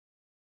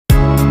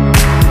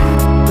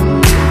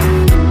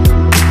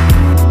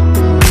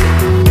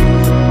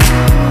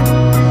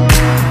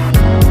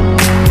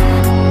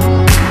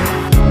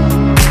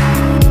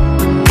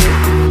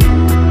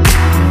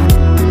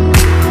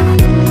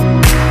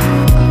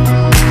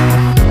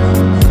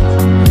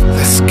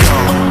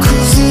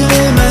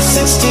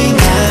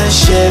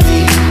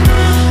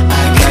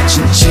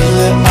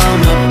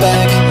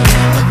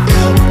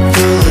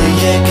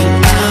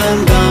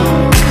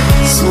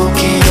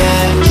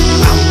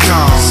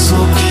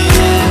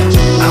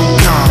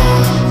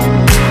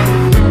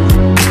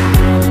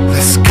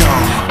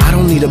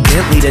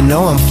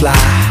know I'm fly.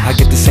 I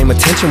get the same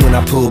attention when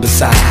I pull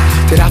beside.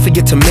 Did I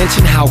forget to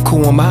mention how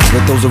cool am I?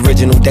 With those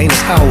original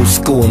Danas, how old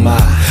school am I?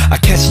 I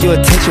catch your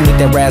attention with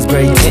that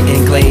raspberry tint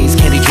and glaze,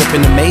 candy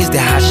dripping, amazed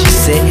at how she's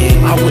sitting.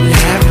 I wouldn't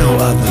have no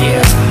other.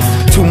 Yeah.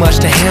 Too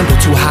much to handle,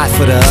 too hot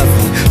for the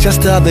oven.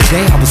 Just the other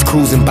day I was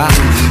cruising by.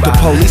 The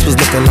police was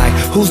looking like,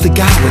 who's the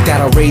guy with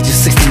that outrageous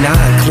 69?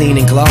 Clean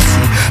and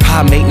glossy,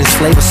 high maintenance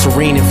flavor,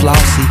 serene and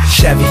flossy.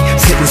 Chevy,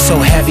 sitting so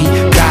heavy,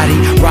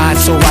 Gotti, ride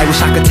so right,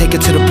 wish I could take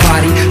it to the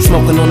party.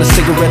 Smoking on a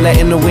cigarette,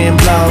 letting the wind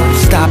blow.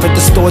 Stop at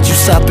the store,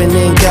 juice up and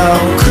then go.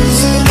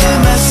 Cruising in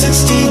my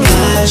 69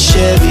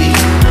 Chevy,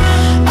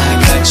 I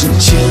got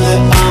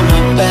chinchilla on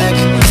my back,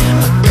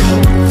 a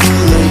cup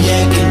full of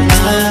yak and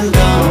I'm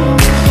gone.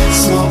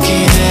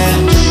 Smoking it,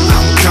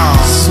 I'm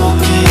gone.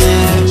 Smoking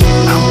it,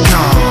 I'm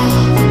gone.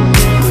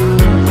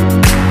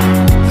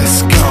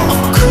 Let's go.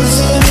 I'm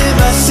cruising in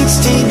my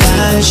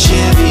 69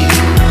 Chevy,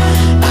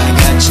 I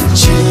got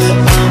chinchilla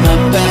on my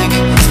back,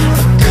 a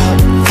cup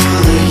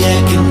full of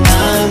yak and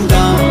I'm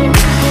gone.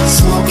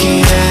 Smoking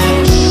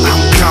it,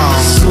 I'm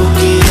gone.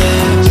 Smoking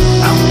it,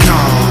 I'm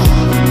gone.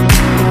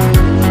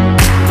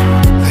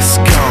 Let's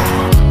go.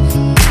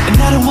 And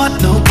I don't want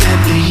no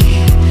Bentley,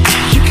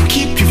 you can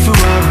keep your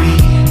Ferrari.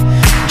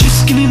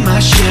 Just give me my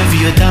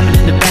Chevy, a diamond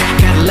in the back,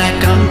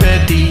 Cadillac, I'm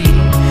ready.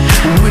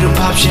 And we don't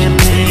pop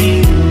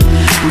champagne,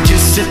 we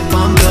just sip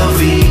on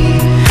Belvy.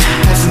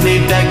 Pass the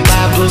Maybach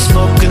by, blow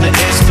smoke in the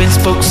air, spin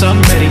spokes,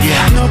 I'm ready.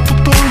 Yeah, I know,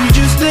 Popo, you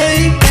just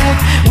lay back.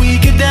 We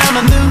get down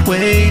on the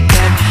way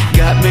back.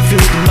 Got me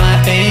feeling my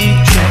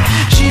A-track.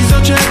 She's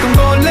on track, I'm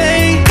gon'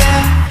 lay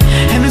back.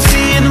 And I'm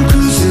seeing I'm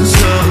cruising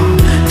slow.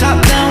 Top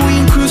down, we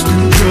in cruise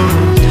control.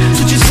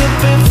 Switches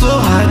up and flow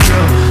hydro.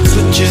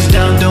 Switches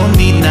down, don't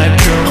need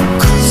nitro. I'm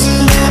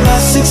cruising in my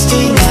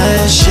 69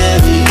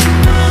 Chevy,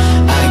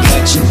 I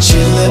got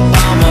chinchilla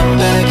on my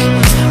back,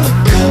 a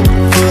cup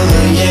full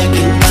of yak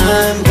and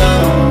I'm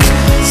gone.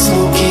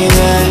 Smoking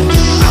it,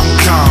 I'm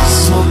gone.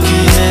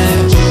 Smoking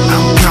it,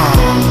 I'm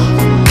gone.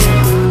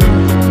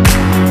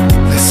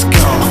 Let's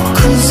go. I'm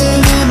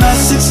cruising in my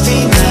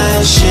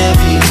 69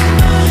 Chevy,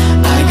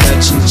 I got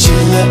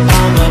chinchilla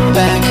on my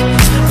back, a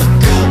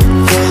cup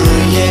full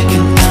of yak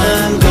and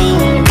I'm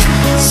gone.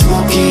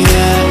 Smoking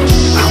it,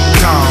 I'm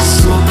gone.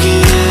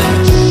 Smoking it,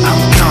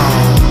 I'm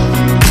gone.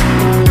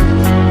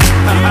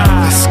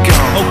 Let's go.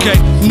 Okay,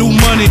 new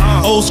money,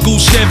 old school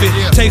Chevy.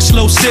 Take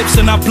slow sips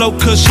and I float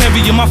cush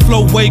heavy. And my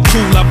flow way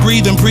cool, I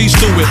breathe and breeze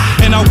through it.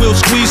 And I will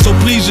squeeze, so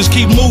please just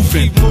keep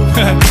moving.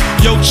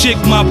 Yo chick,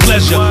 my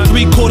pleasure.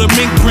 3/4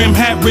 mink brim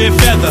hat, red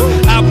feather.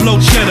 I blow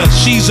cheddar,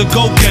 she's a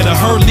go-getter.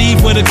 Her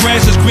leave where the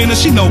grass is greener,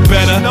 she know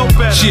better.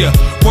 Yeah,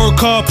 work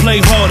hard, play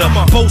harder.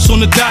 Boats on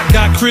the dock,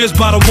 got cribs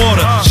by the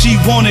water. She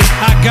want it,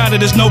 I got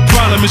it, it's no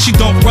problem. And she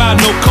don't ride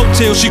no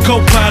coattails, she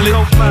co-pilot.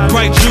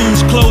 Bright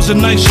jewels, clothes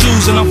and nice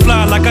shoes. And I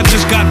fly like I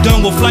just got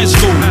done with flight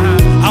school.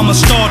 I'm a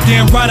star,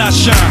 damn right I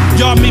shine.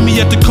 Y'all meet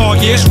me at the car,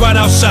 yeah, it's right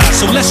outside,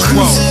 so let's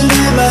roll. Cruising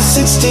in my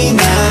 69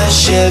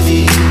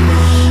 Chevy,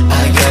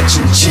 I got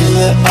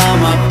chinchilla on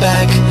my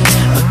back,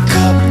 a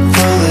cup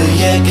full of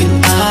yak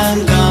and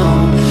I'm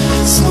gone.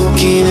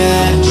 Smoking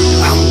it,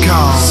 I'm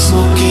gone.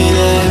 Smoking